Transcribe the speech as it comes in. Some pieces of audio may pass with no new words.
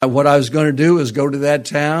What I was going to do was go to that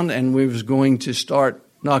town, and we was going to start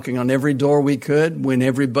knocking on every door we could, win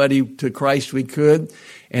everybody to Christ we could,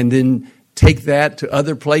 and then take that to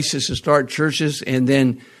other places to start churches, and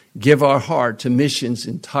then give our heart to missions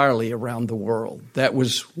entirely around the world. That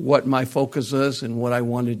was what my focus was and what I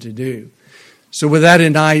wanted to do. So with that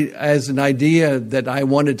as an idea that I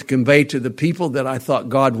wanted to convey to the people that I thought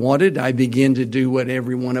God wanted, I began to do what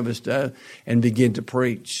every one of us does and begin to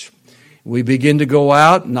preach. We begin to go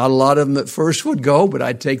out. Not a lot of them at first would go, but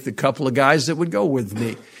I'd take the couple of guys that would go with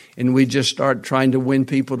me, and we'd just start trying to win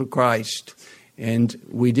people to Christ. And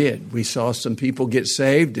we did. We saw some people get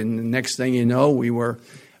saved, and the next thing you know, we were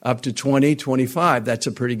up to 20, 25. That's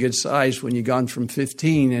a pretty good size when you've gone from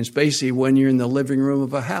 15, and it's basically when you're in the living room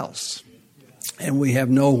of a house. And we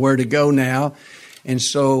have nowhere to go now. And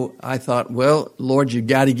so I thought, well, Lord, you've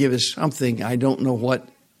got to give us something. I don't know what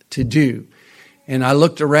to do. And I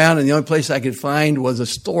looked around, and the only place I could find was a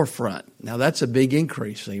storefront. Now, that's a big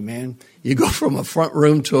increase, man. You go from a front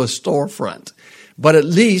room to a storefront. But at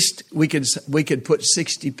least we could put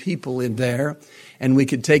 60 people in there, and we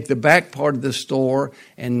could take the back part of the store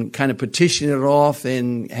and kind of partition it off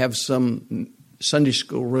and have some Sunday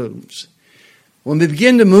school rooms. When we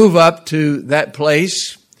begin to move up to that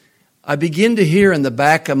place, I begin to hear in the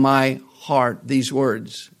back of my heart these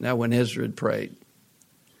words. Now, when Ezra had prayed.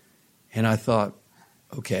 And I thought,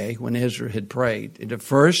 okay, when Ezra had prayed. And at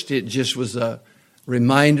first, it just was a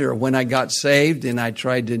reminder of when I got saved, and I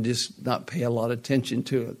tried to just not pay a lot of attention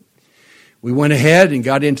to it. We went ahead and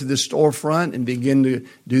got into the storefront and began to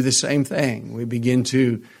do the same thing. We began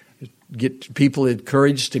to get people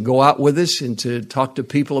encouraged to go out with us and to talk to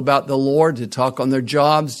people about the Lord, to talk on their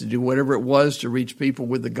jobs, to do whatever it was to reach people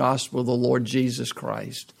with the gospel of the Lord Jesus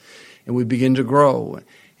Christ. And we began to grow.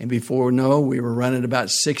 And before we know, we were running about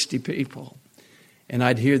 60 people. And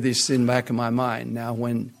I'd hear this in the back of my mind. Now,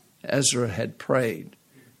 when Ezra had prayed,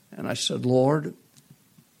 and I said, Lord,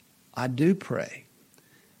 I do pray.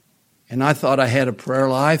 And I thought I had a prayer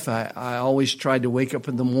life. I always tried to wake up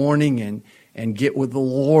in the morning and get with the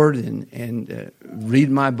Lord and read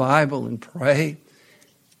my Bible and pray.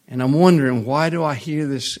 And I'm wondering, why do I hear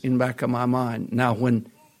this in the back of my mind? Now, when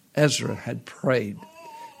Ezra had prayed.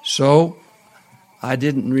 So I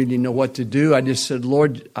didn't really know what to do. I just said,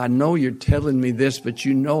 Lord, I know you're telling me this, but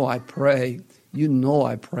you know I pray. You know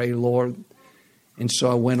I pray, Lord. And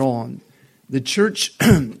so I went on. The church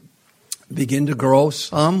began to grow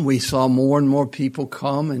some. We saw more and more people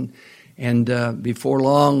come. And before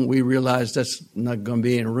long, we realized that's not going to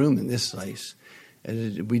be any room in this place.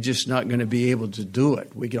 We're just not going to be able to do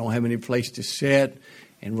it. We don't have any place to sit,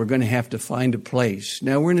 and we're going to have to find a place.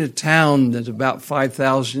 Now, we're in a town that's about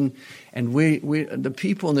 5,000, and the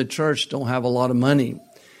people in the church don't have a lot of money.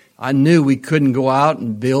 I knew we couldn't go out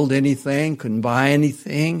and build anything, couldn't buy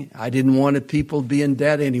anything. I didn't want the people to be in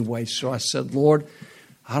debt anyway. So I said, Lord,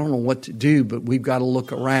 I don't know what to do, but we've got to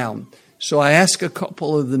look around. So I asked a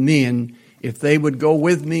couple of the men if they would go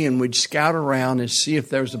with me, and we'd scout around and see if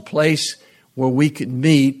there's a place where we could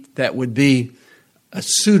meet that would be a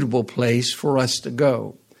suitable place for us to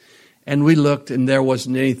go. And we looked, and there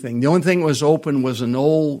wasn't anything. The only thing that was open was an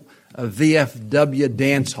old VFW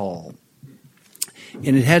dance hall.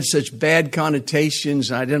 And it had such bad connotations,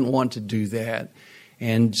 and I didn't want to do that.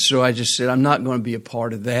 And so I just said, I'm not going to be a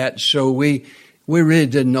part of that. So we really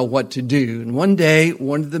didn't know what to do. And one day,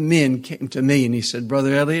 one of the men came to me, and he said,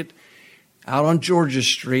 Brother Elliott, out on Georgia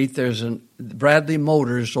Street, there's a Bradley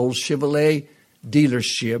Motors, old Chevrolet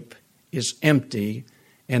dealership, is empty.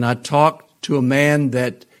 And I talked to a man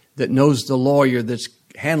that knows the lawyer that's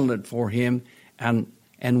handling it for him,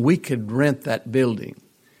 and we could rent that building.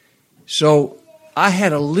 So I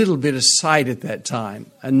had a little bit of sight at that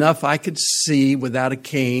time, enough I could see without a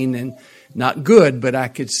cane, and not good, but I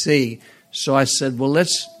could see. So I said, well,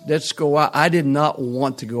 let's go out. I did not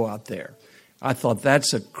want to go out there. I thought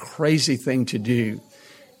that's a crazy thing to do.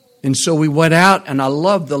 And so we went out, and I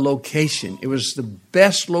loved the location. It was the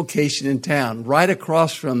best location in town, right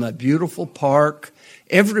across from a beautiful park.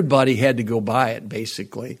 Everybody had to go by it,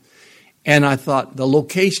 basically. And I thought the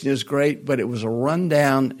location is great, but it was a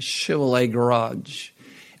rundown Chevrolet garage.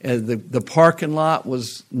 The parking lot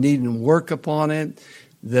was needing work upon it.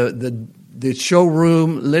 The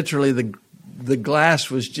showroom, literally the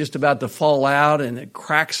glass was just about to fall out, and it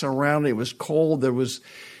cracks around it. It was cold. It was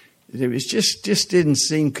just didn't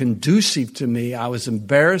seem conducive to me. I was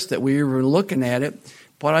embarrassed that we were looking at it,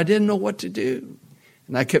 but I didn't know what to do.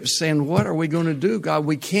 And I kept saying, what are we going to do, God?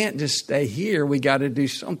 We can't just stay here. We got to do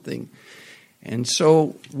something. And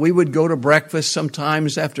so we would go to breakfast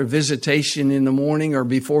sometimes after visitation in the morning or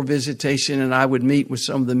before visitation, and I would meet with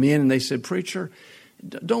some of the men, and they said, Preacher,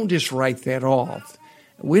 Don't just write that off.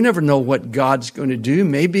 We never know what God's going to do.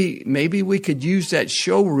 Maybe we could use that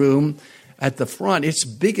showroom at the front. It's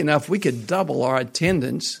big enough we could double our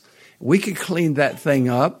attendance. We could clean that thing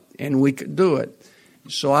up, and we could do it.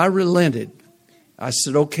 So I relented. I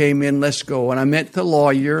said, okay, men, let's go. And I met the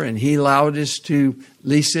lawyer, and he allowed us to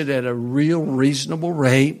lease it at a real reasonable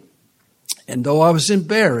rate. And though I was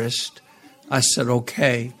embarrassed, I said,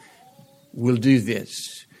 okay, we'll do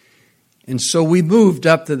this. And so we moved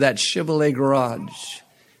up to that Chevrolet garage.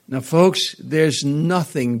 Now, folks, there's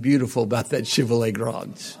nothing beautiful about that Chevrolet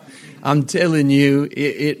garage. I'm telling you,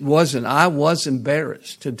 it wasn't. I was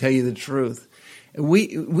embarrassed, to tell you the truth.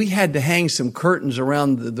 We had to hang some curtains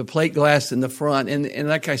around the plate glass in the front. And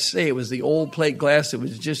like I say, it was the old plate glass. It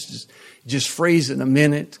was just freeze in a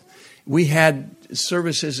minute. We had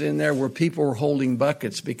services in there where people were holding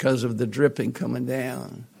buckets because of the dripping coming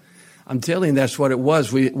down. I'm telling you, that's what it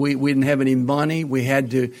was. We didn't have any money. We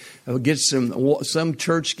had to get some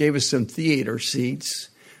church gave us some theater seats,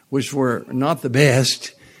 which were not the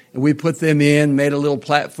best. And we put them in, made a little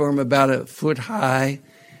platform about a foot high,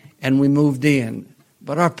 and we moved in.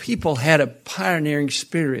 But our people had a pioneering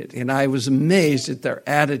spirit, and I was amazed at their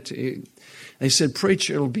attitude. They said,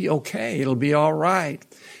 preacher, it'll be okay. It'll be all right.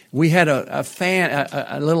 We had a fan,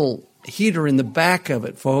 a little heater in the back of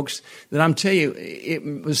it, folks, that I'm telling you, it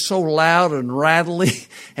was so loud and rattly,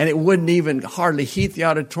 and it wouldn't even hardly heat the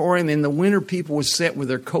auditorium. In the winter, people would sit with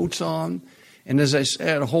their coats on, and as I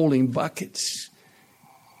said, holding buckets,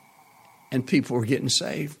 and people were getting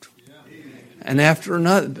saved. And after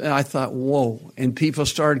another, I thought, whoa, and people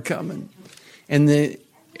started coming. And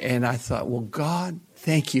I thought, well, God,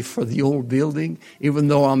 thank you for the old building, even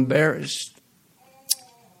though I'm embarrassed.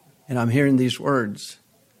 And I'm hearing these words,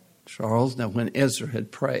 Charles, now when Ezra had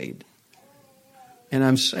prayed, and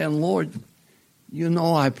I'm saying, Lord, you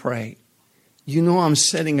know I pray. You know I'm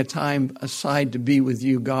setting a time aside to be with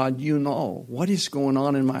you, God. You know what is going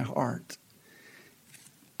on in my heart.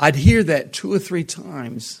 I'd hear that 2 or 3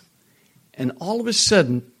 times, and all of a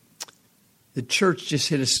sudden, the church just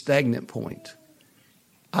hit a stagnant point.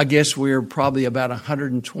 I guess we were probably about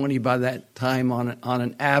 120 by that time on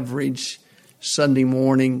an average Sunday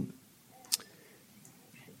morning.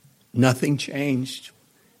 Nothing changed.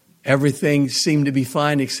 Everything seemed to be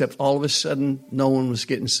fine, except all of a sudden, no one was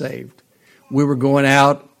getting saved. We were going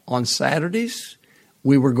out on Saturdays.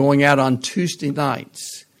 We were going out on Tuesday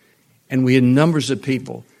nights. And we had numbers of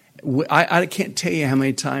people. I can't tell you how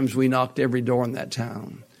many times we knocked every door in that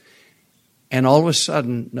town. And all of a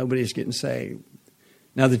sudden, nobody's getting saved.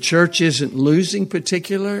 Now, the church isn't losing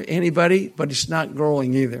anybody, but it's not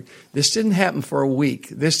growing either. This didn't happen for a week.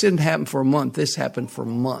 This didn't happen for a month. This happened for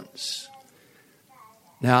months.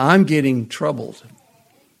 Now, I'm getting troubled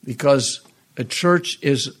because a church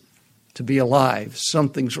is to be alive.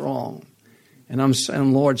 Something's wrong. And I'm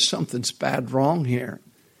saying, Lord, something's bad wrong here.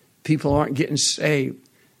 People aren't getting saved.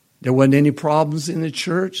 There wasn't any problems in the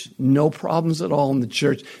church. No problems at all in the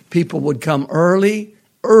church. People would come early,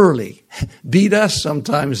 beat us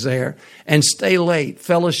sometimes there, and stay late,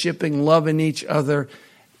 fellowshipping, loving each other.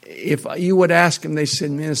 If you would ask them, they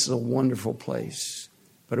said, man, this is a wonderful place.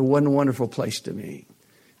 But it wasn't a wonderful place to me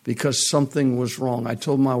because something was wrong. I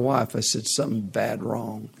told my wife, I said, something bad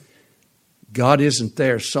wrong. God isn't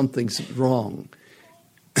there. Something's wrong.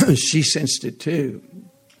 She sensed it too.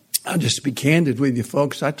 I'll just be candid with you,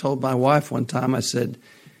 folks. I told my wife one time, I said,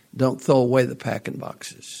 don't throw away the packing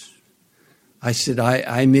boxes. I said,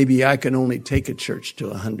 maybe I can only take a church to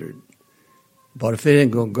 100. But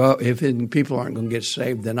if people aren't going to get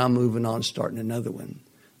saved, then I'm moving on, starting another one.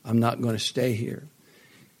 I'm not going to stay here.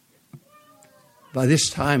 By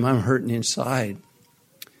this time, I'm hurting inside.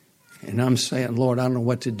 And I'm saying, Lord, I don't know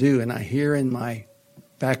what to do. And I hear in my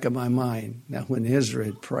back of my mind, now when Ezra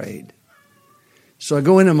had prayed. So I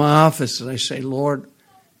go into my office and I say, Lord,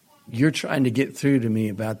 you're trying to get through to me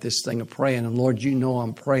about this thing of praying. And Lord, you know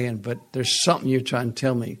I'm praying, but there's something you're trying to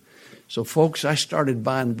tell me. So folks, I started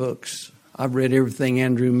buying books. I've read everything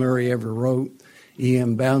Andrew Murray ever wrote,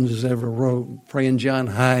 E.M. Bounds ever wrote, Praying John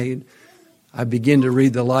Hyde. I begin to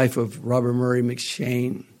read the life of Robert Murray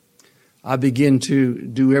McCheyne. I begin to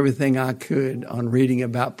do everything I could on reading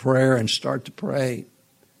about prayer and start to pray.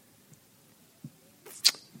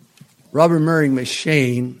 Robert Murray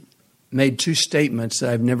McCheyne made 2 statements that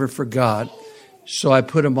I've never forgot, so I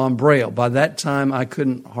put them on Braille. By that time, I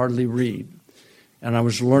couldn't hardly read, and I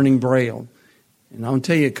was learning Braille. And I'll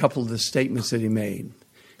tell you a couple of the statements that he made.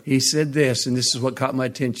 He said this, and this is what caught my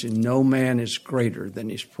attention, no man is greater than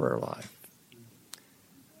his prayer life.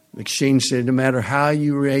 McCheyne said, no matter how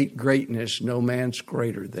you rate greatness, no man's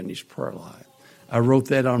greater than his prayer life. I wrote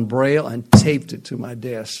that on Braille and taped it to my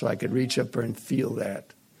desk so I could reach up there and feel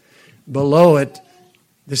that. Below it,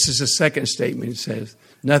 this is the second statement. It says,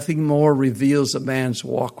 nothing more reveals a man's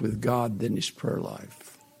walk with God than his prayer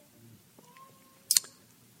life.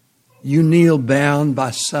 You kneel bound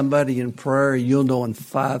by somebody in prayer, you'll know in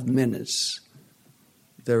 5 minutes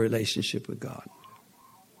their relationship with God.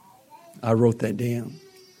 I wrote that down.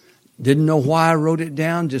 Didn't know why I wrote it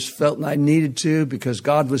down, just felt I needed to because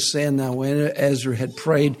God was saying now when Ezra had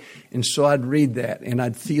prayed, and so I'd read that and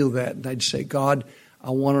I'd feel that and I'd say, God, I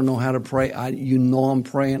want to know how to pray. You know I'm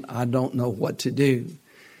praying. I don't know what to do.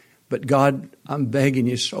 But God, I'm begging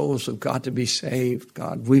you, souls have got to be saved.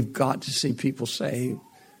 God, we've got to see people saved.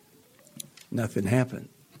 Nothing happened.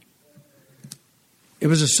 It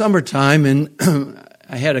was a summertime, and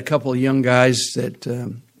I had a couple of young guys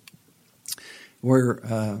that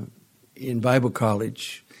were in Bible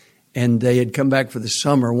college, and they had come back for the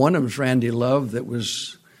summer. One of them was Randy Love, that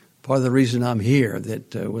was part of the reason I'm here,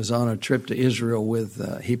 that was on a trip to Israel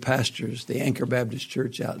with, he pastors the Anchor Baptist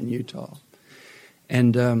Church out in Utah.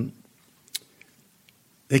 And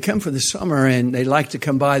they come for the summer, and they like to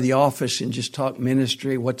come by the office and just talk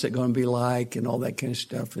ministry, what's it going to be like, and all that kind of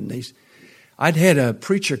stuff. And I'd had a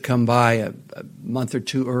preacher come by a month or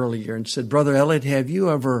two earlier and said, Brother Elliott, have you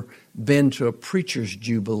ever been to a preacher's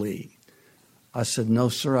jubilee? I said, no,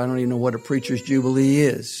 sir, I don't even know what a preacher's jubilee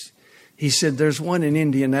is. He said, there's one in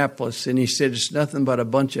Indianapolis, and he said, it's nothing but a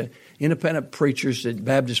bunch of independent preachers,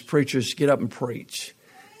 Baptist preachers, get up and preach.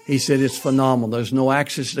 He said, it's phenomenal. There's no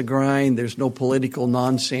axe to grind. There's no political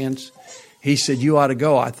nonsense. He said, you ought to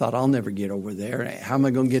go. I thought, I'll never get over there. How am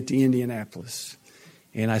I going to get to Indianapolis?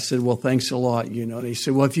 And I said, well, thanks a lot. And he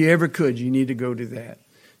said, well, if you ever could, you need to go to that.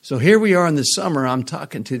 So here we are in the summer. I'm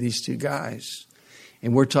talking to these two guys,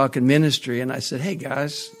 and we're talking ministry. And I said, hey,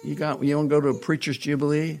 guys, you want to go to a preacher's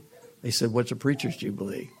jubilee? They said, what's a preacher's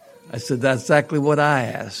jubilee? I said, that's exactly what I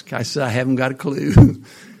asked. I said, I haven't got a clue.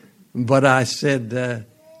 But I said,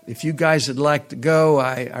 if you guys would like to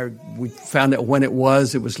go, we found out when it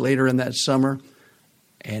was. It was later in that summer.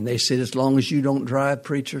 And they said, as long as you don't drive,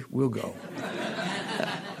 preacher, we'll go.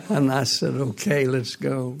 And I said, okay, let's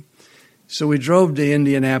go. So we drove to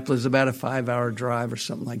Indianapolis, about a 5-hour drive or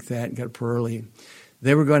something like that, and got up early.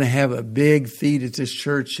 They were going to have a big feed at this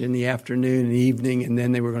church in the afternoon and evening, and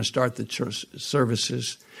then they were going to start the church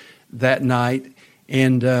services that night.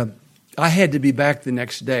 And I had to be back the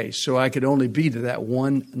next day, so I could only be to that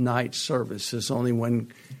one night service. It's only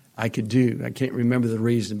one I could do. I can't remember the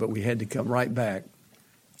reason, but we had to come right back.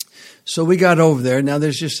 So we got over there. Now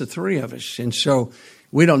there's just the three of us, and so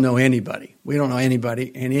we don't know anybody.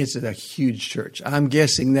 And it's a huge church. I'm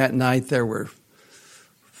guessing that night there were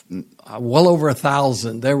well over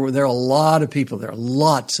 1,000. There were a lot of people there,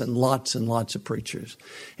 lots and lots and lots of preachers.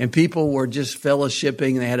 And people were just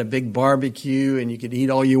fellowshipping. They had a big barbecue, and you could eat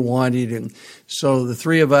all you wanted. And so the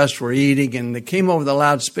three of us were eating, and it came over the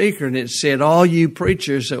loudspeaker, and it said, all you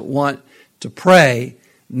preachers that want to pray,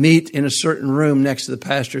 meet in a certain room next to the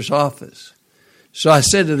pastor's office. So I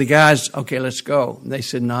said to the guys, okay, let's go. And they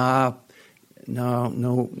said, no.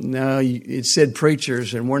 It said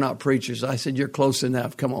preachers, and we're not preachers. I said, you're close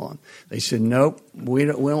enough. Come on. They said, nope, we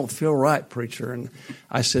don't feel right, preacher. And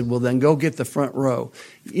I said, well, then go get the front row.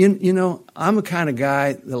 I'm a kind of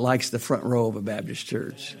guy that likes the front row of a Baptist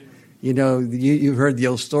church. You've heard the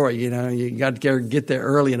old story. You got to get there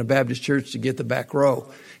early in a Baptist church to get the back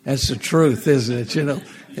row. That's the truth, isn't it?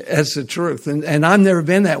 That's the truth. And I've never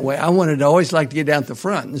been that way. I wanted to always like to get down at the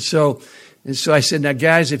front. And so I said, now,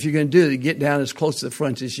 guys, if you're going to do it, get down as close to the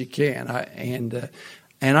front as you can.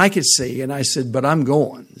 And I could see. And I said, but I'm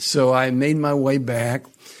going. So I made my way back.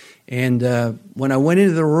 And when I went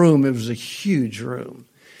into the room, it was a huge room.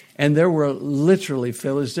 And there were literally,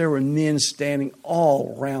 Phyllis, there were men standing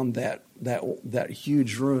all around that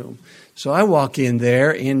huge room. So I walk in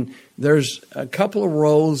there, and there's a couple of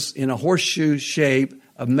rows in a horseshoe shape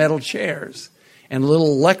of metal chairs and a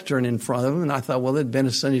little lectern in front of them. And I thought, well, it'd been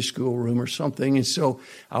a Sunday school room or something. And so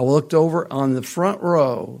I looked over on the front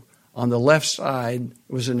row. On the left side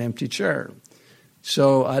was an empty chair.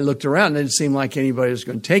 So I looked around, and it didn't seem like anybody was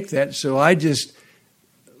going to take that. So I just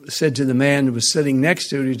said to the man who was sitting next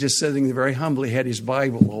to it, he was just sitting there very humbly, had his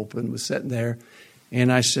Bible open, was sitting there.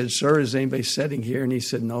 And I said, sir, is anybody sitting here? And he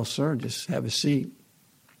said, no, sir, just have a seat.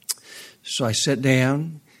 So I sat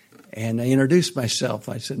down, and I introduced myself.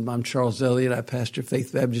 I said, I'm Charles Elliott. I pastor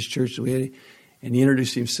Faith Baptist Church. And he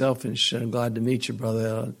introduced himself and said, I'm glad to meet you,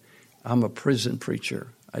 Brother. I'm a prison preacher.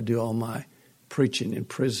 I do all my preaching in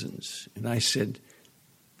prisons. And I said,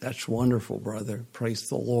 that's wonderful, brother. Praise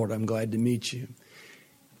the Lord. I'm glad to meet you.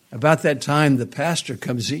 About that time, the pastor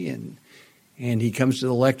comes in, And he comes to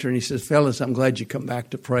the lectern and he says, fellas, I'm glad you come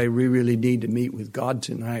back to pray. We really need to meet with God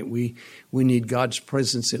tonight. We need God's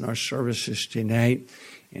presence in our services tonight.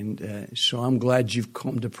 And so I'm glad you've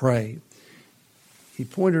come to pray. He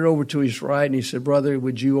pointed over to his right and he said, brother,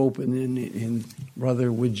 would you open and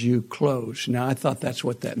brother, would you close? Now, I thought that's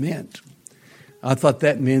what that meant. I thought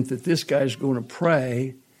that meant that this guy's going to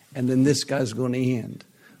pray and then this guy's going to end.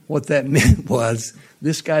 What that meant was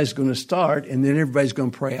this guy's going to start and then everybody's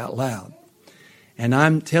going to pray out loud. And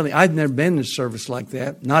I'm telling you, I've never been in a service like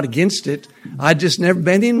that. Not against it. I'd just never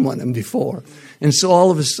been in one of them before. And so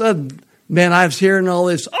all of a sudden, man, I was hearing all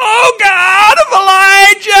this, oh God of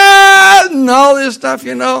Elijah, and all this stuff,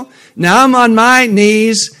 you know. Now I'm on my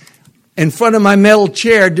knees in front of my metal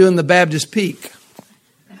chair doing the Baptist peak.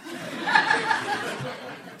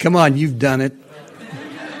 Come on, you've done it.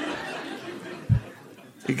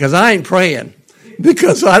 Because I ain't praying.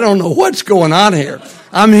 Because I don't know what's going on here.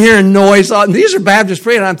 I'm hearing noise. These are Baptists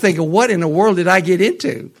praying. I'm thinking, what in the world did I get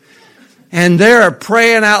into? And they're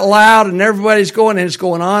praying out loud, and everybody's going, and it's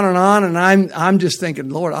going on. And I'm just thinking,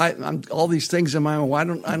 Lord, I'm all these things in my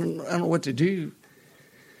mind. I don't know what to do.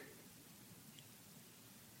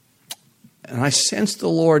 And I sensed the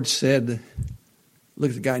Lord said, look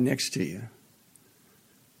at the guy next to you.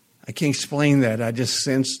 I can't explain that. I just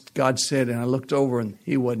sensed God said, and I looked over, and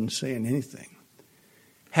he wasn't saying anything.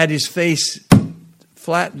 Had his face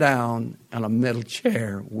flat down on a metal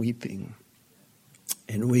chair, weeping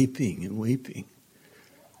and weeping and weeping.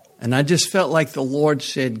 And I just felt like the Lord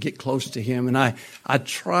said, get close to him. And I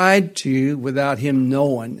tried to, without him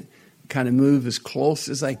knowing, kind of move as close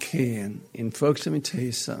as I can. And folks, let me tell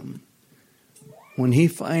you something. When he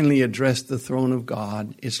finally addressed the throne of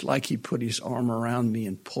God, it's like he put his arm around me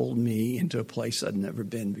and pulled me into a place I'd never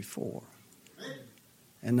been before.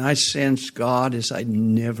 And I sensed God as I'd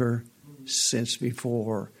never sensed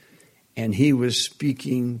before. And he was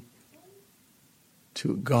speaking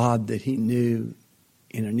to a God that he knew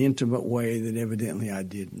in an intimate way that evidently I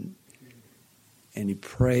didn't. And he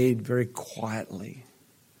prayed very quietly.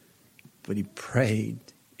 But he prayed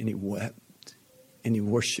and he wept and he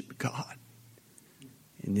worshiped God.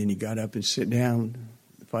 And then he got up and sat down.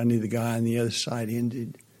 Finally, the guy on the other side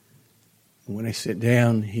ended. And when I sat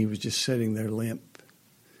down, he was just sitting there limp.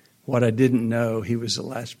 What I didn't know, he was the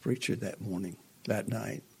last preacher that morning, that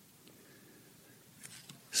night.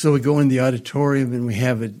 So we go in the auditorium and we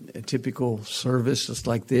have a typical service just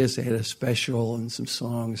like this. They had a special and some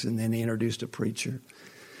songs, and then they introduced a preacher.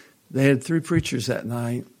 They had 3 preachers that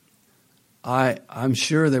night. I'm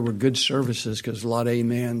sure they were good services because a lot of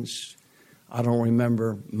amens. I don't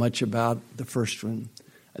remember much about the first one.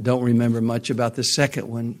 I don't remember much about the second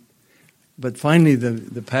one. But finally,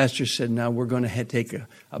 the pastor said, now we're going to take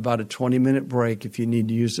about a 20-minute break. If you need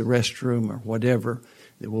to use the restroom or whatever,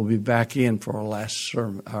 that we'll be back in for our last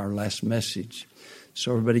sermon, our last message.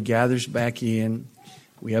 So everybody gathers back in.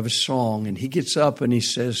 We have a song, and he gets up and he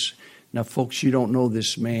says, now, folks, you don't know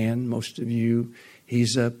this man. Most of you,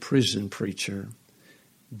 he's a prison preacher.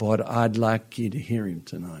 But I'd like you to hear him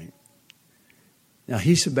tonight. Now,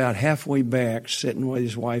 he's about halfway back, sitting with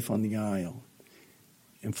his wife on the aisle.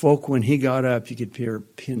 And folk, when he got up, you could hear a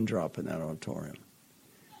pin drop in that auditorium.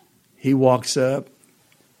 He walks up,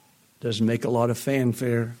 doesn't make a lot of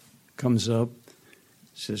fanfare, comes up,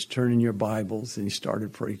 says, turn in your Bibles, and he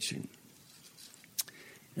started preaching.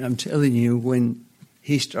 And I'm telling you, when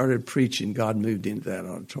he started preaching, God moved into that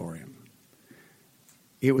auditorium.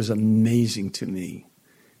 It was amazing to me.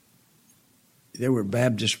 There were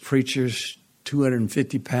Baptist preachers,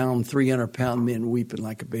 250-pound, 300-pound men weeping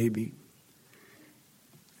like a baby.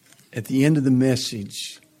 At the end of the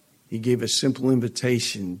message, he gave a simple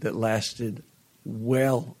invitation that lasted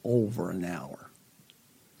well over an hour.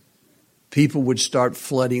 People would start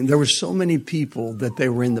flooding. There were so many people that they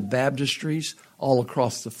were in the baptistries all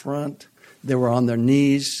across the front. They were on their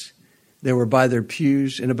knees. They were by their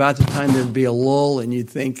pews. And about the time there'd be a lull and you'd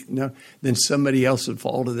think, no, then somebody else would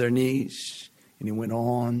fall to their knees. And he went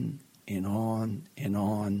on and on and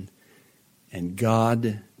on. And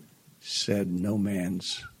God said, no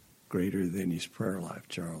man's greater than his prayer life,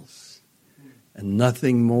 Charles. And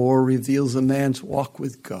nothing more reveals a man's walk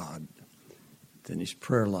with God than his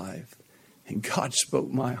prayer life. And God spoke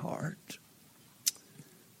my heart.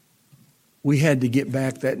 We had to get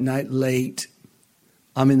back that night late.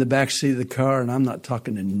 I'm in the back seat of the car and I'm not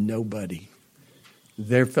talking to nobody.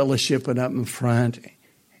 They're fellowshipping up in front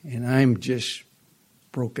and I'm just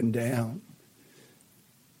broken down.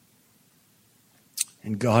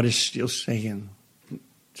 And God is still saying,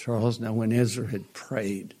 Charles, now when Ezra had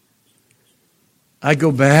prayed, I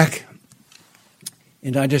go back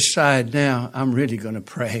and I decide now I'm really going to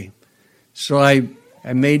pray. So I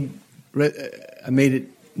made it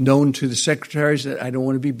known to the secretaries that I don't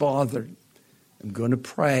want to be bothered. I'm going to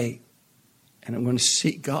pray, and I'm going to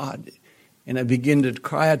seek God. And I begin to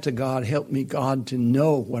cry out to God, help me, God, to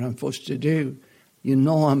know what I'm supposed to do. You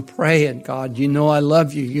know I'm praying, God. You know I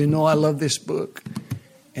love you. You know I love this book.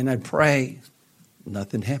 And I pray.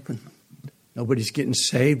 Nothing happened. Nobody's getting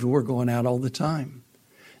saved. We're going out all the time.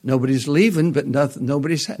 Nobody's leaving, but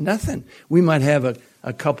nothing. We might have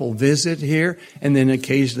a couple visit here, and then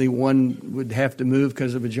occasionally one would have to move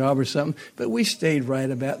because of a job or something. But we stayed right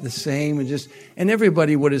about the same, and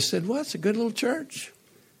everybody would have said, well, it's a good little church.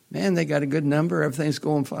 Man, they got a good number. Everything's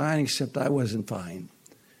going fine, except I wasn't fine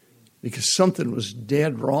because something was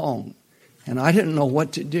dead wrong, and I didn't know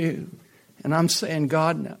what to do. And I'm saying,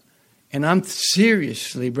 God, now. And I'm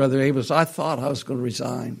seriously, Brother Abels, I thought I was going to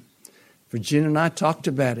resign. Virginia and I talked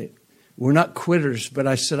about it. We're not quitters, but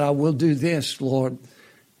I said, I will do this, Lord.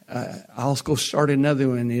 I'll go start another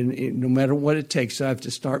one. And no matter what it takes, I have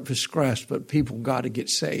to start from scratch. But people got to get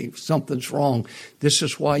saved. Something's wrong. This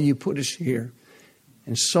is why you put us here.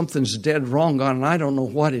 And something's dead wrong, God, and I don't know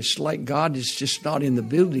what. It's like God is just not in the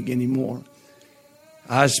building anymore.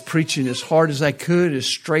 I was preaching as hard as I could, as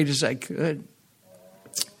straight as I could.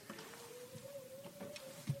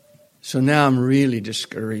 So now I'm really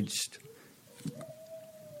discouraged.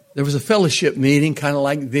 There was a fellowship meeting kind of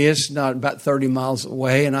like this, not about 30 miles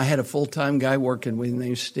away, and I had a full-time guy working with me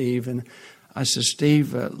named Steve. And I said,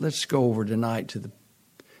 Steve, let's go over tonight to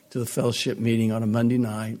the fellowship meeting on a Monday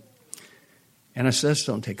night. And I said, let's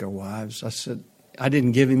don't take our wives. I said, I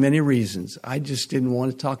didn't give him any reasons. I just didn't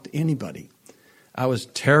want to talk to anybody. I was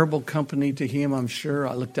terrible company to him, I'm sure.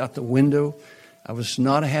 I looked out the window. I was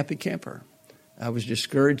not a happy camper. I was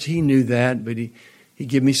discouraged. He knew that, but he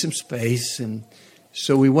gave me some space. And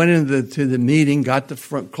so we went into the meeting, got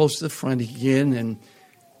close to the front again,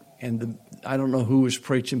 and I don't know who was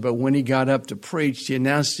preaching, but when he got up to preach, he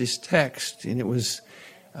announced his text, and it was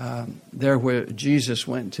there where Jesus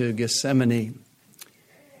went to Gethsemane.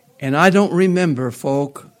 And I don't remember,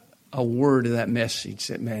 folk, a word of that message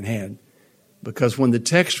that man had. Because when the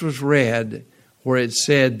text was read, where it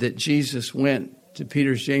said that Jesus went to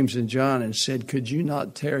Peter, James, and John and said, could you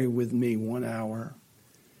not tarry with me 1 hour?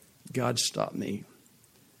 God stopped me.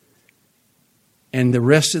 And the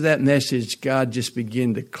rest of that message, God just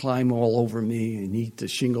began to climb all over me and eat the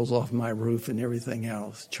shingles off my roof and everything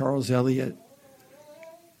else. Charles Elliott,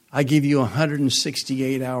 I give you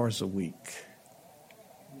 168 hours a week,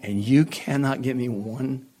 and you cannot get me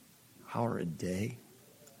 1 hour a day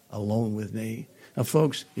alone with me. Now,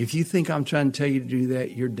 folks, if you think I'm trying to tell you to do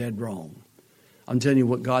that, you're dead wrong. I'm telling you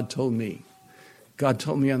what God told me. God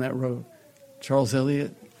told me on that road, Charles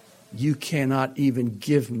Elliott, you cannot even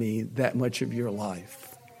give me that much of your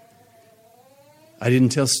life. I didn't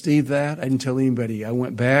tell Steve that. I didn't tell anybody. I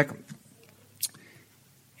went back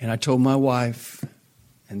and I told my wife,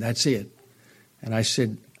 and that's it. And I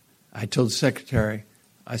said, I told the secretary,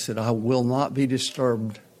 I said, I will not be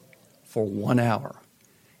disturbed for 1 hour.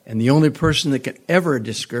 And the only person that can ever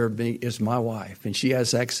disturb me is my wife. And she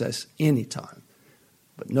has access anytime.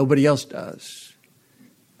 But nobody else does.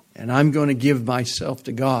 And I'm going to give myself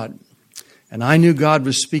to God. And I knew God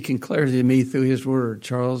was speaking clearly to me through His Word,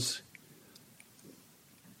 Charles.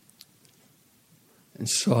 And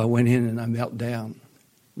so I went in and I knelt down.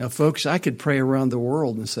 Now, folks, I could pray around the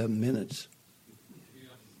world in 7 minutes.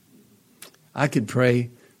 I could pray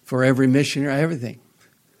for every missionary, everything.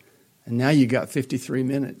 And now you got 53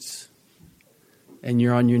 minutes. And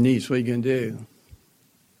you're on your knees. What are you going to do?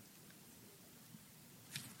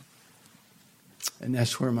 And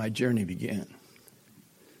that's where my journey began.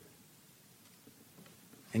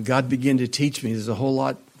 And God began to teach me. There's a whole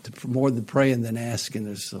lot more than praying than asking.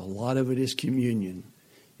 There's a lot of it is communion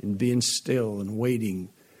and being still and waiting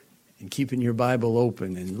and keeping your Bible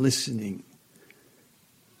open and listening.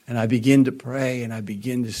 And I begin to pray and I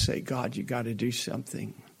begin to say, God, you got to do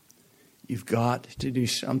something. You've got to do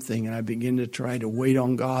something. And I begin to try to wait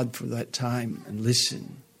on God for that time and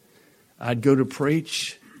listen. I'd go to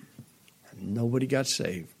preach. Nobody got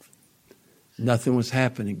saved. Nothing was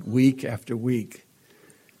happening week after week.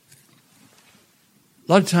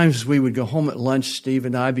 A lot of times we would go home at lunch, Steve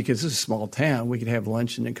and I, because this is a small town. We could have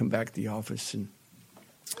lunch and then come back to the office. And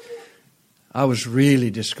I was really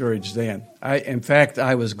discouraged then. In fact,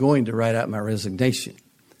 I was going to write out my resignation.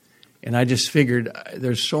 And I just figured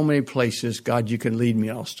there's so many places, God, you can lead me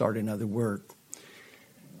and I'll start another work.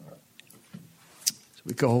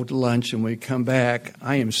 We go to lunch and we come back.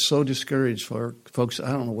 I am so discouraged, folks.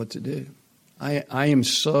 I don't know what to do. I am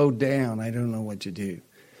so down. I don't know what to do.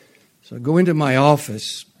 So I go into my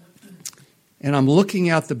office And I'm looking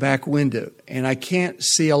out the back window, and I can't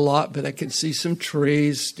see a lot, but I can see some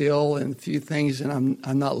trees still and a few things, and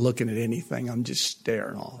I'm not looking at anything. I'm just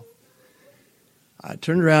staring off. I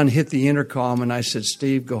turned around and hit the intercom, and I said,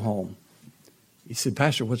 Steve, go home. He said,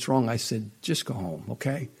 Pastor, what's wrong? I said, just go home,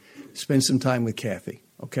 okay? Spend some time with Kathy,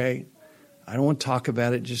 okay? I don't want to talk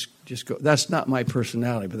about it. Just go. That's not my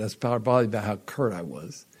personality, but that's probably about how curt I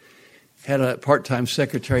was. Had a part-time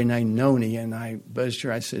secretary named Noni, and I buzzed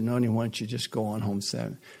her. I said, Noni, why don't you just go on home?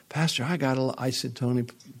 Pastor, I said,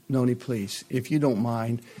 Noni, please, if you don't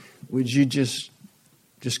mind, would you just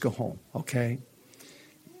go home, okay?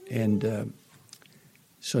 And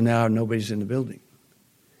so now nobody's in the building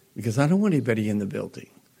because I don't want anybody in the building.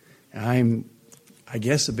 I'm, I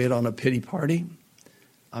guess, a bit on a pity party.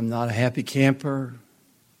 I'm not a happy camper,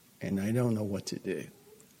 and I don't know what to do.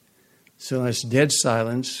 So it's dead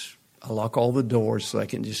silence. I lock all the doors so I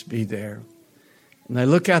can just be there. And I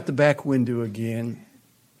look out the back window again,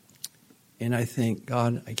 and I think,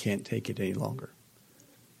 God, I can't take it any longer.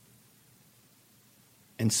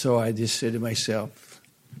 And so I just said to myself,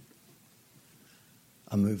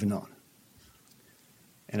 I'm moving on.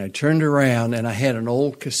 And I turned around, and I had an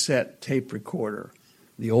old cassette tape recorder,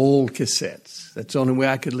 the old cassettes. That's the only way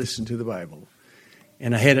I could listen to the Bible.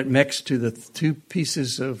 And I had it next to the two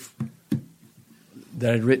pieces of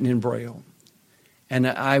that I'd written in Braille. And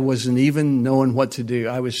I wasn't even knowing what to do.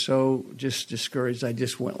 I was so just discouraged. I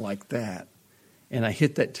just went like that. And I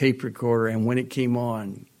hit that tape recorder, and when it came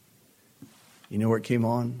on, you know where it came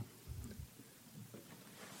on?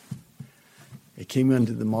 It came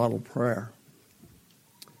under the model prayer.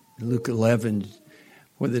 In Luke 11,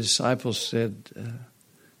 where the disciples said,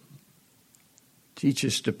 teach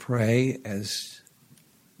us to pray as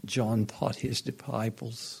John taught his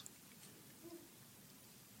disciples.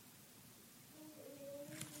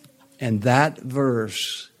 And that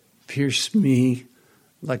verse pierced me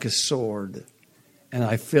like a sword. And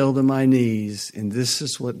I fell to my knees. And this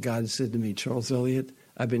is what God said to me, Charles Elliott,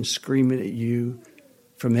 I've been screaming at you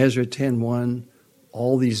from Ezra 10:1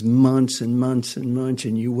 all these months and months and months,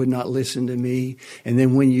 and you would not listen to me. And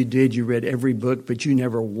then when you did, you read every book, but you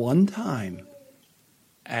never one time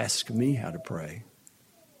asked me how to pray.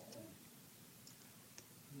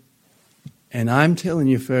 And I'm telling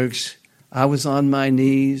you, folks, I was on my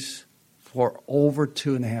knees for over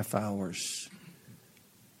 2.5 hours.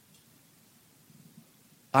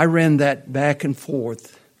 I ran that back and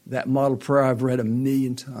forth, that model prayer I've read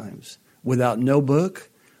 1,000,000 times, without no book,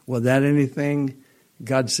 without anything.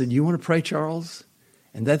 God said, you want to pray, Charles?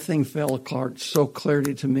 And that thing fell apart so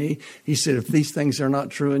clearly to me. He said, if these things are not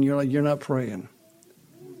true in your life, you're not praying.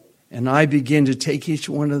 And I began to take each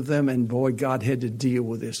one of them, and boy, God had to deal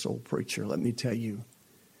with this old preacher, let me tell you.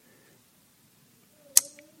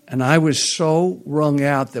 And I was so wrung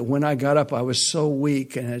out that when I got up, I was so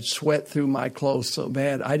weak and had sweat through my clothes so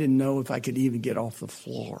bad, I didn't know if I could even get off the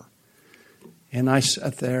floor. And I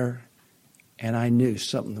sat there, and I knew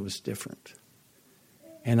something was different.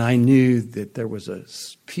 And I knew that there was a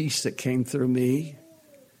peace that came through me.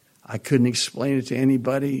 I couldn't explain it to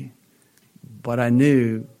anybody, but I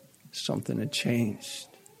knew something had changed.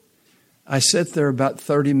 I sat there about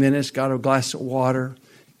 30 minutes, got a glass of water,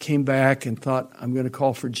 came back and thought, I'm going to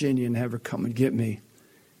call Virginia and have her come and get me.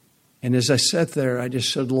 And as I sat there, I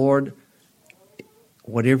just said, Lord,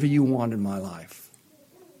 whatever you want in my life.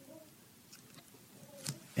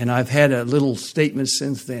 And I've had a little statement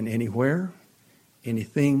since then, anywhere,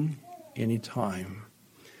 anything, anytime.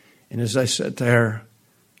 And as I sat there,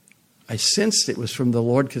 I sensed it was from the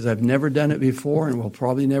Lord because I've never done it before and will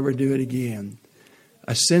probably never do it again.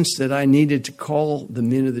 I sensed that I needed to call the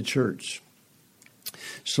men of the church.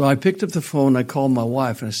 So I picked up the phone, I called my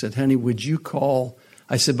wife, and I said, honey, would you call?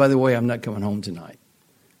 I said, by the way, I'm not coming home tonight.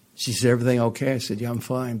 She said, everything okay? I said, yeah, I'm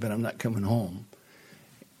fine, but I'm not coming home.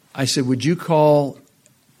 I said, would you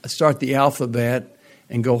start the alphabet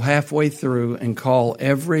and go halfway through and call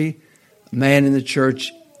every man in the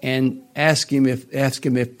church and ask him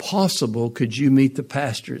if possible, could you meet the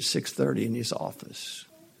pastor at 6:30 in his office?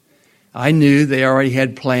 I knew they already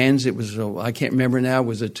had plans. It was, I can't remember now, it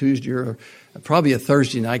was a Tuesday or probably a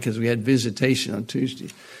Thursday night because we had visitation on Tuesday.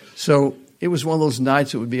 So it was one of those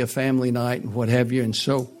nights, it would be a family night and what have you. And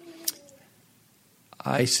so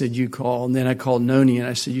I said, you call. And then I called Noni and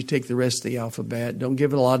I said, you take the rest of the alphabet. Don't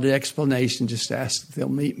give it a lot of explanation. Just ask if they'll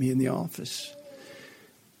meet me in the office.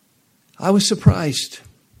 I was surprised.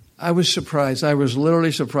 I was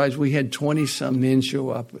literally surprised. We had 20-some men show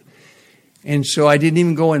up. And so I didn't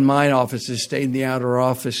even go in my office. I stayed in the outer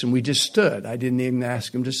office, and we just stood. I didn't even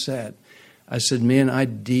ask them to sit. I said, men, I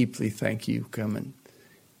deeply thank you for coming.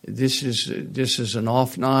 this is an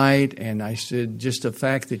off night. And I said, just the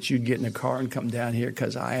fact that you'd get in a car and come down here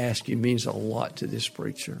because I asked you means a lot to this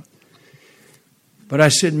preacher. But I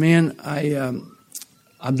said, man,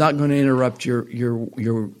 I'm not going to interrupt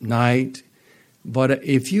your night. But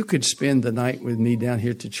if you could spend the night with me down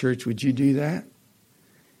here at the church, would you do that?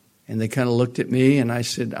 And they kind of looked at me, and I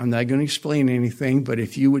said, I'm not going to explain anything, but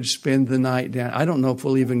if you would spend the night down, I don't know if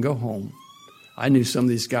we'll even go home. I knew some of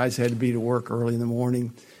these guys had to be to work early in the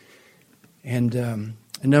morning. And a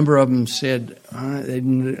number of them said,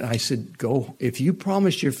 I said, go. If you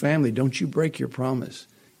promise your family, don't you break your promise.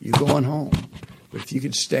 You're going home. But if you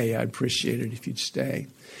could stay, I'd appreciate it if you'd stay.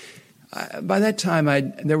 By that time,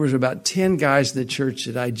 there was about 10 guys in the church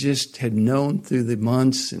that I just had known through the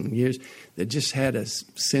months and years that just had a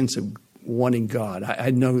sense of wanting God.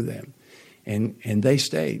 I know them. And they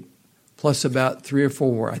stayed. Plus about 3 or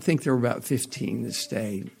 4, I think there were about 15 that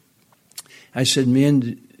stayed. I said,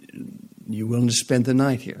 men, you willing to spend the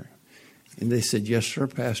night here? And they said, yes, sir,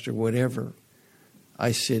 Pastor, whatever.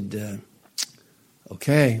 I said,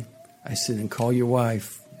 okay. I said, and call your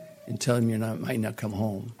wife and tell them you might not come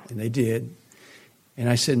home. And they did. And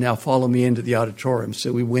I said, now follow me into the auditorium.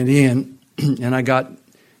 So we went in, and I got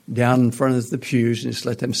down in front of the pews and just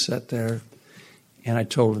let them sit there. And I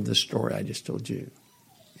told them the story I just told you.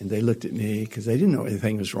 And they looked at me because they didn't know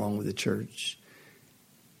anything was wrong with the church.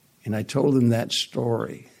 And I told them that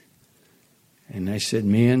story. And I said,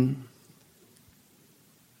 men,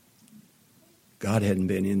 God hadn't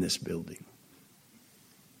been in this building.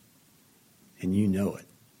 And you know it.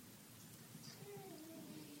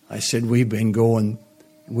 I said, we've been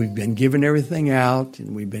giving everything out,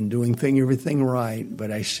 and we've been doing everything right.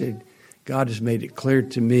 But I said, God has made it clear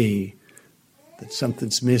to me that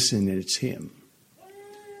something's missing, and it's Him.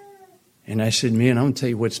 And I said, man, I'm going to tell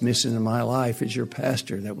you what's missing in my life as your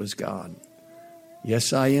pastor. That was God.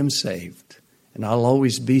 Yes, I am saved, and I'll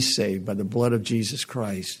always be saved by the blood of Jesus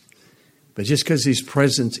Christ. But just because He's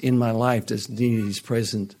present in my life doesn't mean He's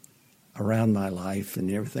present around my life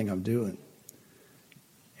and everything I'm doing.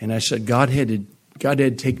 And I said, God had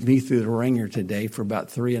to take me through the ringer today for about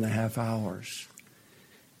 3.5 hours.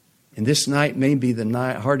 And this night may be the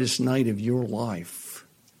hardest night of your life.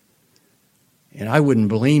 And I wouldn't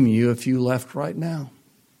blame you if you left right now.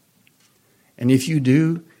 And if you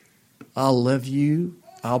do, I'll love you,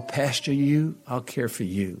 I'll pastor you, I'll care for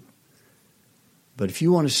you. But if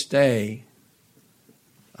you want to stay,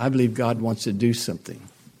 I believe God wants to do something.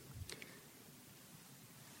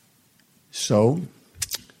 So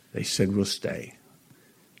they said, we'll stay.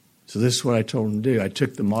 So this is what I told them to do. I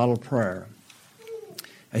took the model prayer.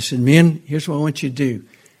 I said, men, here's what I want you to do.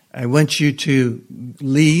 I want you to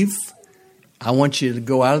leave. I want you to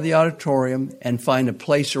go out of the auditorium and find a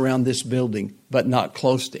place around this building, but not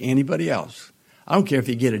close to anybody else. I don't care if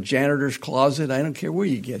you get a janitor's closet. I don't care where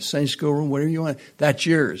you get, Sunday school room, whatever you want. That's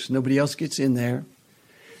yours. Nobody else gets in there.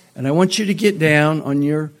 And I want you to get down on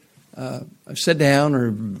your sit down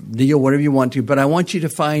or kneel, whatever you want to, but I want you to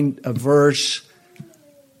find a verse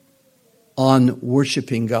on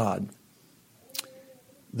worshiping God,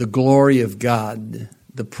 the glory of God,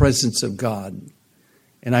 the presence of God.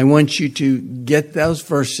 And I want you to get those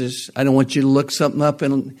verses. I don't want you to look something up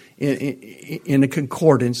in a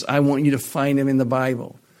concordance. I want you to find them in the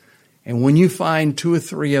Bible. And when you find 2 or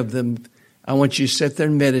 3 of them, I want you to sit there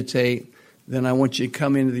and meditate. Then I want you to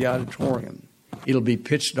come into the auditorium. It'll be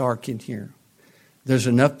pitch dark in here. There's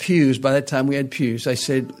enough pews. By that time we had pews. I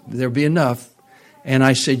said, there'll be enough. And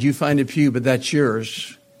I said, you find a pew, but that's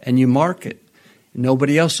yours. And you mark it.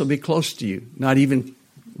 Nobody else will be close to you. Not even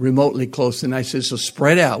remotely close. And I said, so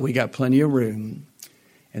spread out. We got plenty of room.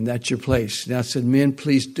 And that's your place. And I said, men,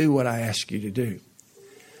 please do what I ask you to do.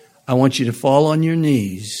 I want you to fall on your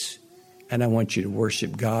knees. And I want you to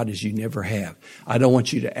worship God as you never have. I don't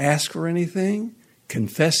want you to ask for anything,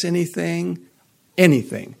 confess anything.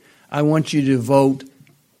 I want you to devote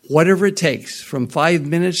whatever it takes from 5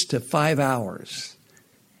 minutes to 5 hours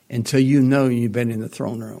until you know you've been in the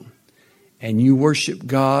throne room. And you worship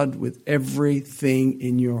God with everything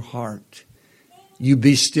in your heart. You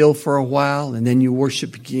be still for a while and then you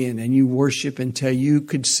worship again. And you worship until you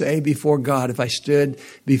could say before God, if I stood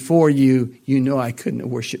before you, you know I couldn't have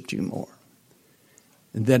worshiped you more.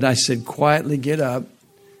 And then I said, quietly get up,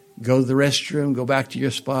 go to the restroom, go back to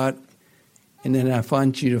your spot. And then I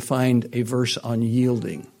want you to find a verse on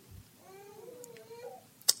yielding.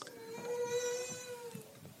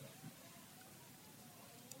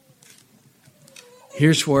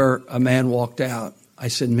 Here's where a man walked out. I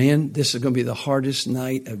said, man, this is going to be the hardest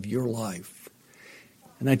night of your life.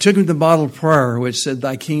 And I took him to the model prayer, which said,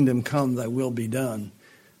 thy kingdom come, thy will be done.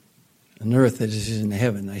 on earth as it is in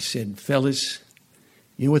heaven. I said, fellas,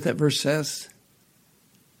 you know what that verse says?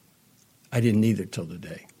 I didn't either till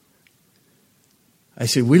today. I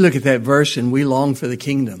said, we look at that verse and we long for the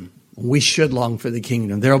kingdom. We should long for the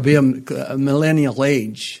kingdom. There will be a millennial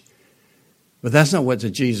age. But that's not what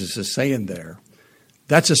Jesus is saying there.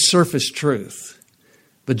 That's a surface truth.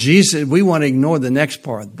 But Jesus, we want to ignore the next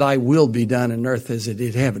part. Thy will be done on earth as it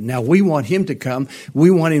is in heaven. Now, we want him to come.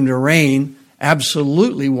 We want him to reign.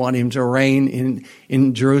 Absolutely want him to reign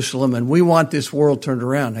in Jerusalem. And we want this world turned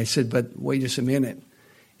around. I said, but wait just a minute.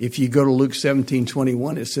 If you go to Luke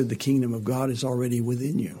 17:21, it said the kingdom of God is already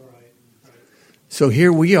within you. So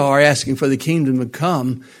here we are asking for the kingdom to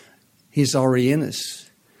come. He's already in us.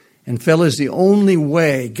 And fellas, the only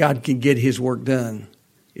way God can get his work done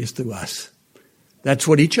is through us. That's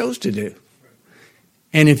what he chose to do.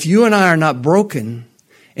 And if you and I are not broken,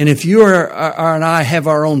 and if you and I have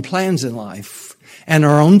our own plans in life, and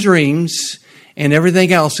our own dreams, and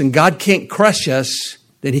everything else, and God can't crush us,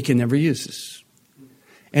 then he can never use us.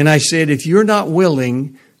 And I said, if you're not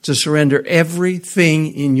willing to surrender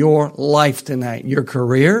everything in your life tonight, your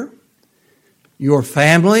career, your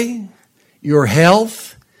family, your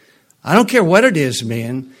health, I don't care what it is,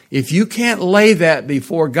 man. If you can't lay that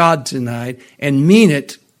before God tonight and mean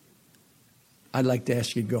it, I'd like to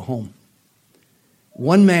ask you to go home.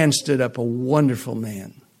 One man stood up, a wonderful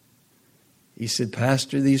man. He said,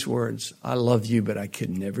 Pastor, these words, I love you, but I could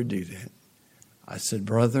never do that. I said,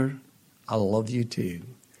 brother, I love you too.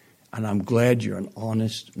 And I'm glad you're an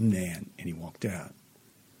honest man. And he walked out.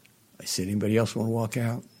 I said, anybody else want to walk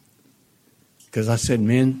out? Because I said,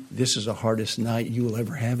 men, this is the hardest night you will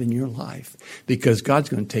ever have in your life. Because God's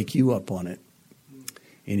going to take you up on it.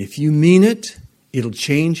 And if you mean it, it'll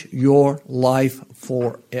change your life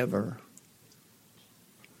forever.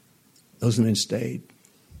 Those men stayed.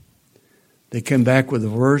 They came back with a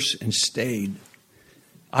verse and stayed.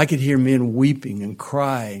 I could hear men weeping and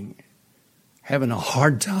crying, having a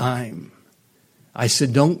hard time. I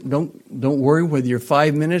said, don't worry whether you're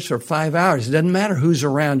 5 minutes or 5 hours. It doesn't matter who's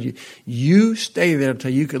around you. You stay there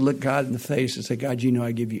until you can look God in the face and say, God, you know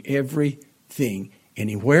I give you everything,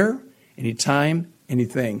 anywhere, anytime,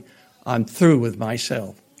 anything. I'm through with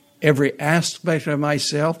myself. Every aspect of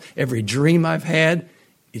myself, every dream I've had,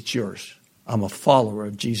 it's yours. I'm a follower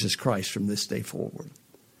of Jesus Christ from this day forward.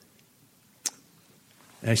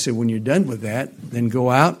 And I said, when you're done with that, then go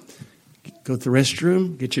out, go to the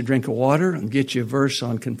restroom, get you a drink of water, and get you a verse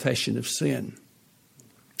on confession of sin.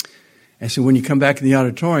 And so when you come back in the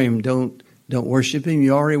auditorium, don't worship him.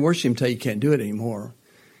 You already worship him until you can't do it anymore.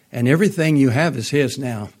 And everything you have is his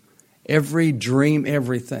now. Every dream,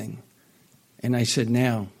 everything. And I said,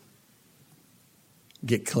 now,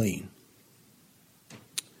 get clean.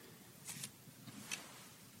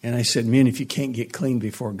 And I said, men, if you can't get clean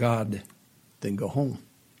before God, then go home.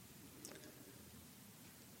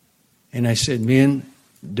 And I said, men,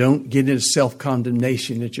 don't get into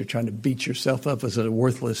self-condemnation that you're trying to beat yourself up as a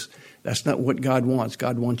worthless. That's not what God wants.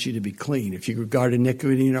 God wants you to be clean. If you regard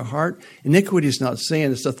iniquity in your heart, iniquity is not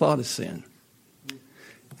sin, it's the thought of sin.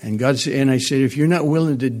 And I said, if you're not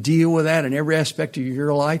willing to deal with that in every aspect of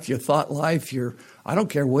your life, your thought life, I don't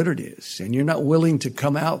care what it is, and you're not willing to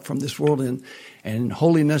come out from this world and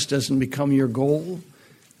holiness doesn't become your goal,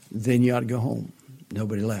 then you ought to go home.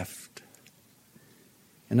 Nobody left.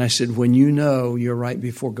 And I said, when you know you're right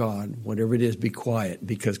before God, whatever it is, be quiet,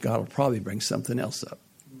 because God will probably bring something else up.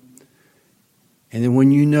 And then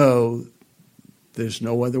when you know there's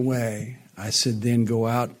no other way, I said, then go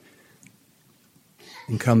out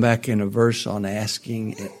and come back in a verse on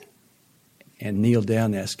asking and kneel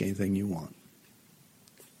down and ask anything you want.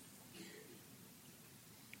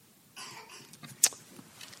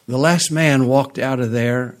 The last man walked out of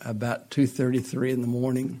there about 2:33 in the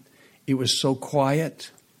morning. It was so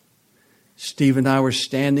quiet. Steve and I were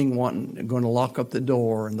standing, going to lock up the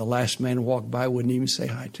door, and the last man walked by, wouldn't even say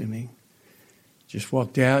hi to me. Just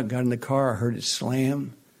walked out, got in the car, I heard it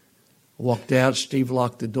slam. Walked out, Steve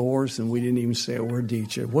locked the doors, and we didn't even say a word to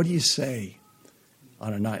each other. What do you say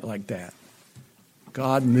on a night like that?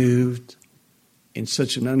 God moved in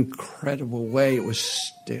such an incredible way, it was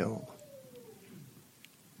still.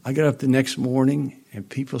 I got up the next morning, and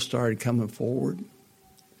people started coming forward.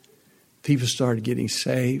 People started getting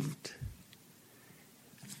saved.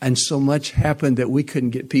 And so much happened that we couldn't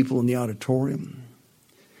get people in the auditorium.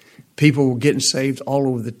 People were getting saved all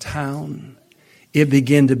over the town. It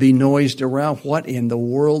began to be noised around. What in the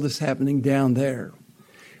world is happening down there?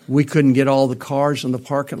 We couldn't get all the cars in the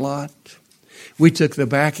parking lot. We took the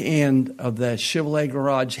back end of the Chevrolet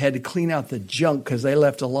garage, had to clean out the junk because they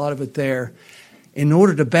left a lot of it there. In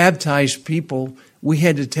order to baptize people, we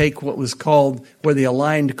had to take what was called where they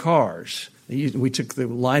aligned cars. We took the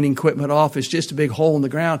lining equipment off. It's just a big hole in the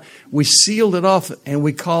ground. We sealed it off, and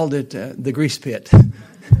we called it the grease pit.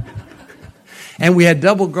 And we had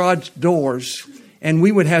double garage doors, and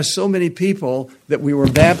we would have so many people that we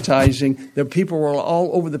were baptizing that people were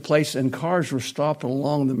all over the place, and cars were stopping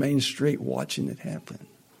along the main street watching it happen.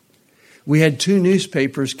 We had 2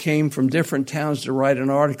 newspapers came from different towns to write an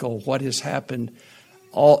article, what has happened,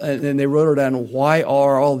 and they wrote it down, why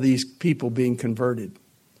are all these people being converted?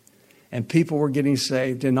 And people were getting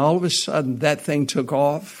saved. And all of a sudden, that thing took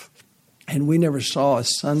off. And we never saw a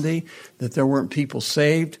Sunday that there weren't people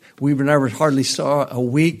saved. We never hardly saw a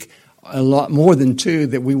week, a lot more than 2,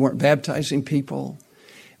 that we weren't baptizing people.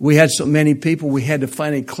 We had so many people, we had to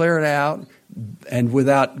finally clear it out. And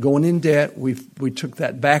without going in debt, we took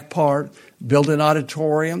that back part, built an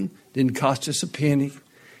auditorium, didn't cost us a penny.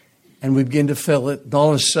 And we began to fill it. And all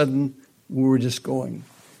of a sudden, we were just going.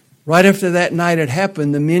 Right after that night had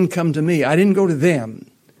happened, the men come to me. I didn't go to them.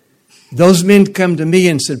 Those men come to me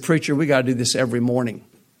and said, "Preacher, we got to do this every morning."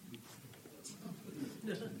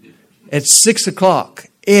 At 6 o'clock,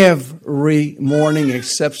 every morning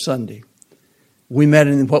except Sunday. We met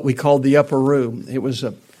in what we called the upper room. It was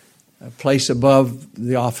a place above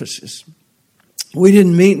the offices. We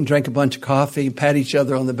didn't meet and drink a bunch of coffee, pat each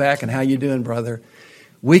other on the back, and how you doing, brother?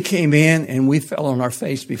 We came in and we fell on our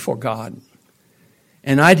face before God.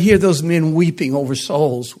 And I'd hear those men weeping over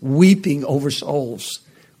souls, weeping over souls,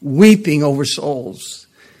 weeping over souls.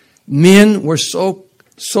 Men were so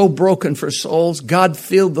broken for souls. God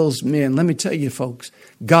filled those men. Let me tell you, folks,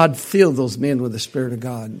 God filled those men with the Spirit of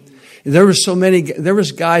God. There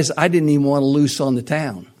was guys I didn't even want to loose on the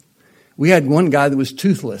town. We had one guy that was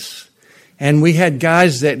toothless. And we had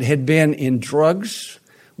guys that had been in drugs.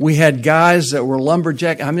 We had guys that were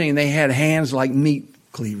lumberjack. I mean, they had hands like meat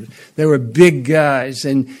cleavers. They were big guys,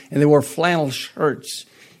 and they wore flannel shirts.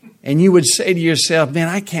 And you would say to yourself, man,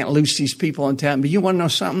 I can't loose these people in town. But you want to know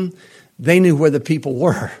something? They knew where the people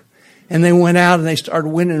were. And they went out and they started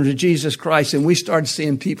winning to Jesus Christ. And we started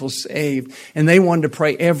seeing people saved. And they wanted to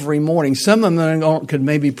pray every morning. Some of them could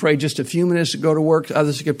maybe pray just a few minutes to go to work.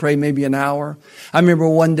 Others could pray maybe an hour. I remember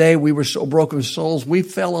one day we were so broken with souls, we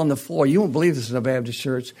fell on the floor. You won't believe this in a Baptist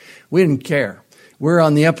church. We didn't care. We were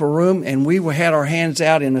on the upper room and we had our hands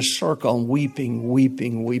out in a circle, weeping,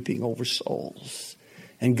 weeping, weeping over souls.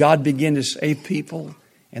 And God began to save people.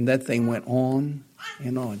 And that thing went on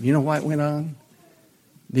and on. You know why it went on?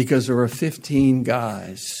 Because there were 15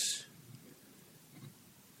 guys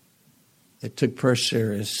that took prayer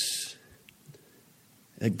serious,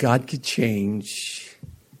 that God could change,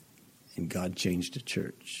 and God changed the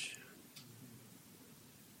church.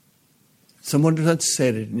 Someone once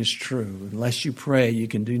said it, and it's true. Unless you pray, you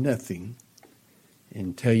can do nothing.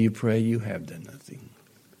 Until you pray, you have done nothing.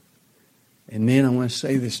 And men, I want to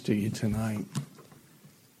say this to you tonight.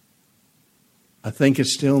 I think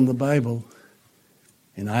it's still in the Bible.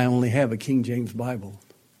 And I only have a King James Bible.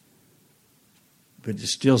 But it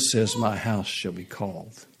still says, my house shall be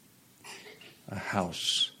called a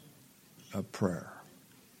house of prayer.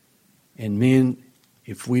 And men,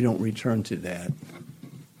 if we don't return to that,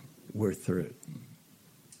 we're through.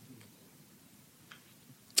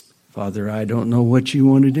 Father, I don't know what you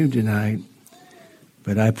want to do tonight,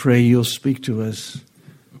 but I pray you'll speak to us.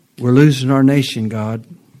 We're losing our nation, God.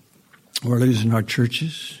 We're losing our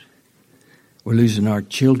churches. We're losing our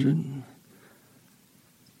children.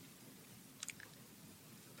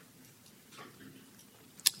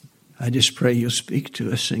 I just pray you'll speak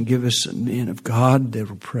to us and give us some men of God that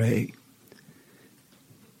will pray.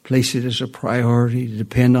 Place it as a priority to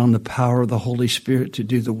depend on the power of the Holy Spirit to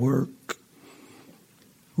do the work.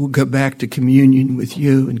 We'll go back to communion with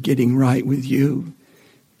you and getting right with you,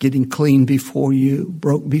 getting clean before you,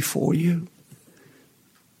 broke before you.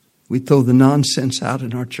 We throw the nonsense out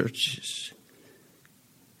in our churches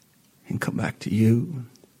and come back to you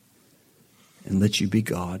and let you be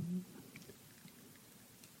God.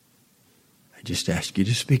 I just ask you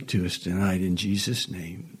to speak to us tonight in Jesus'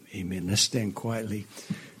 name. Amen. Let's stand quietly.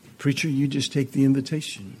 Preacher, you just take the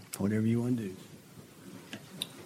invitation, whatever you want to do.